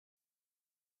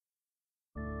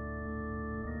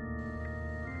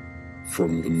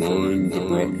From the mind that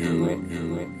brought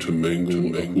you to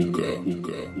mangle a hookah,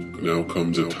 now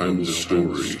comes a timeless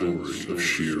story of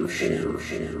sheer horror.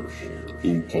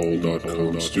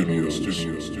 OomPaul.com Studios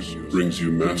brings you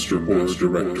master horror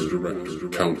director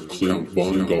Count Clint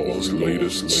Von Gall's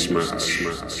latest smash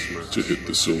to hit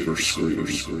the silver screen,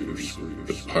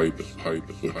 The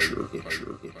Pipe Butcher.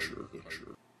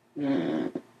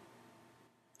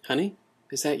 Honey,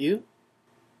 is that you?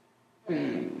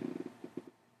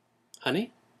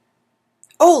 Honey?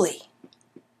 Oli!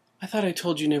 I thought I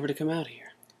told you never to come out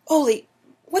here. Oli,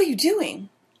 what are you doing?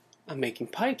 I'm making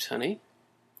pipes, honey.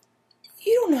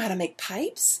 You don't know how to make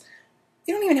pipes.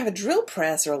 You don't even have a drill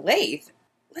press or a lathe.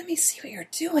 Let me see what you're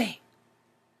doing.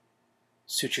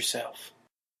 Suit yourself.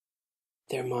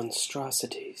 They're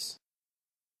monstrosities.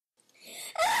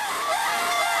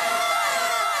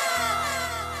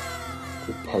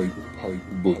 The Pipe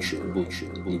Butcher.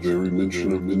 The very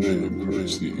mention of the name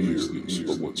hurts the ears,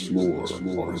 but what's more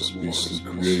are his beastly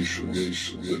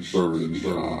creations that burn the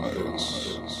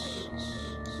eyes.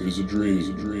 It is a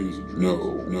dream.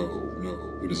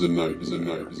 No. It is a night.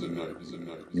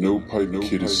 No pipe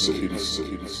kid is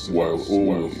safe, while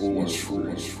Oli is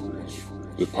free.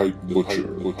 The Pipe Butcher,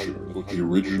 the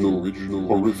original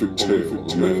horrific tale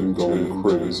of a man gone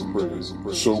crazy,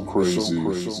 so crazy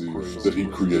that he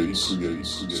creates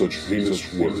such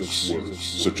heinous works,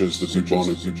 such as the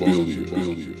bubonic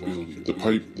billiard. The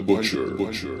Pipe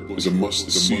Butcher is a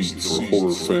must-see for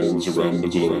horror fans around the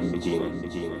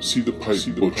globe. See The Pipe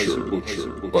Butcher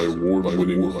by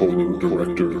award-winning horror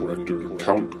director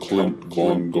Count Clint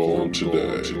Von Gall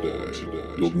today.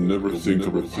 You'll never think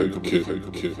of a pipe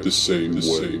kit the same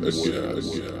way again.